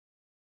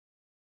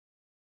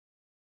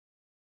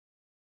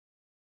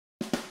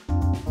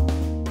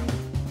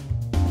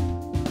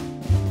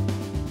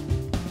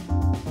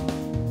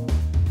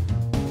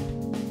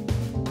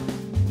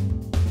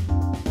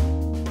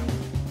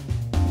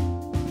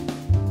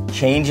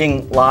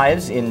changing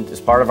lives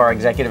as part of our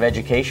executive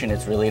education.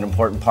 It's really an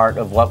important part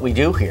of what we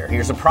do here.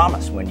 Here's a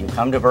promise. When you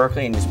come to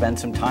Berkeley and you spend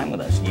some time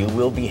with us, you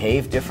will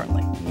behave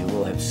differently. You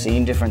will have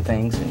seen different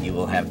things and you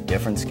will have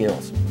different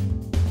skills.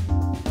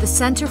 The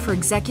Center for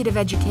Executive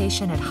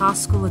Education at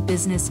Haas School of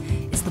Business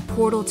is the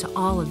portal to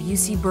all of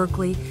UC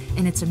Berkeley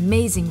and its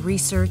amazing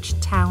research,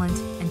 talent,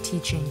 and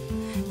teaching.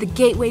 The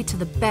gateway to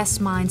the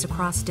best minds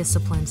across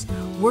disciplines,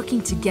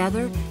 working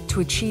together to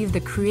achieve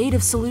the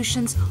creative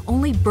solutions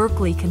only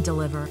Berkeley can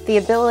deliver. The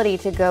ability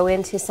to go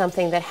into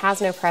something that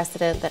has no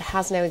precedent, that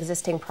has no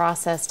existing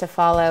process to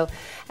follow,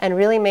 and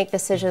really make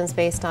decisions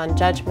based on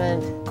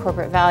judgment,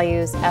 corporate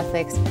values,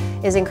 ethics,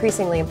 is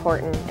increasingly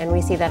important, and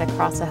we see that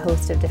across a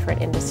host of different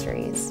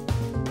industries.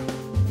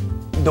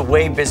 The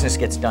way business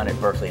gets done at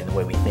Berkeley and the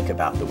way we think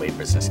about the way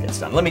business gets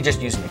done. Let me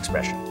just use an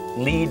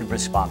expression: lead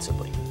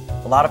responsibly.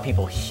 A lot of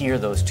people hear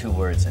those two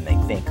words and they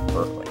think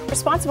Berkeley.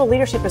 Responsible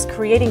leadership is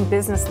creating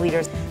business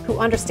leaders who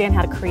understand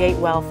how to create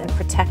wealth and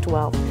protect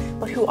wealth,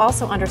 but who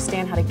also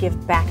understand how to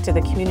give back to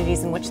the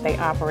communities in which they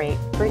operate.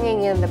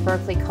 Bringing in the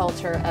Berkeley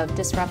culture of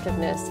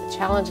disruptiveness,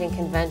 challenging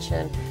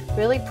convention,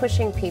 really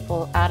pushing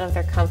people out of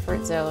their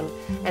comfort zone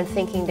and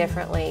thinking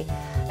differently,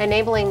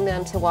 enabling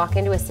them to walk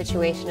into a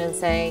situation and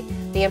say,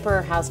 the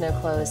emperor has no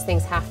clothes,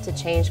 things have to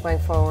change going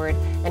forward,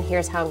 and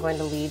here's how I'm going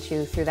to lead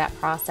you through that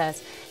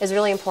process, is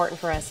really important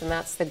for us, and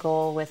that's the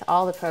goal with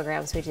all the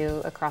programs we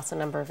do across a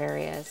number of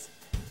areas.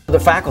 The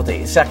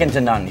faculty, second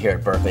to none here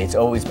at Berkeley. It's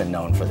always been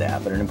known for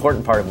that, but an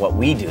important part of what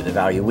we do, the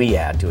value we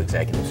add to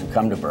executives who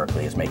come to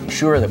Berkeley, is making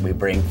sure that we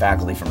bring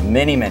faculty from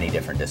many, many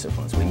different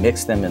disciplines. We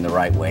mix them in the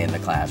right way in the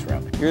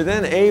classroom. You're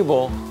then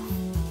able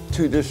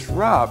to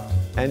disrupt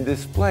and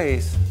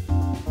displace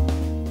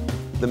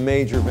the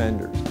major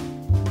vendors.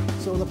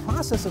 So in the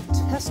process of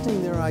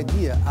testing their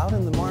idea out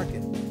in the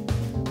market,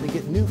 they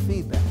get new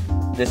feedback.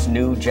 This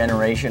new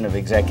generation of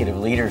executive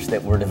leaders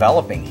that we're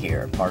developing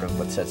here, part of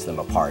what sets them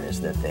apart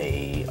is that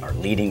they are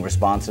leading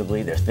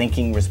responsibly, they're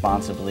thinking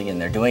responsibly,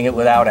 and they're doing it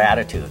without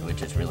attitude,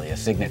 which is really a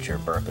signature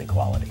Berkeley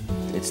quality.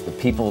 It's the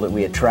people that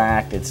we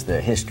attract, it's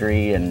the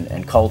history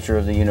and culture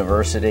of the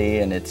university,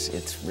 and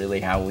it's really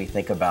how we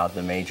think about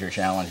the major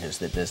challenges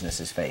that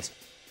businesses face.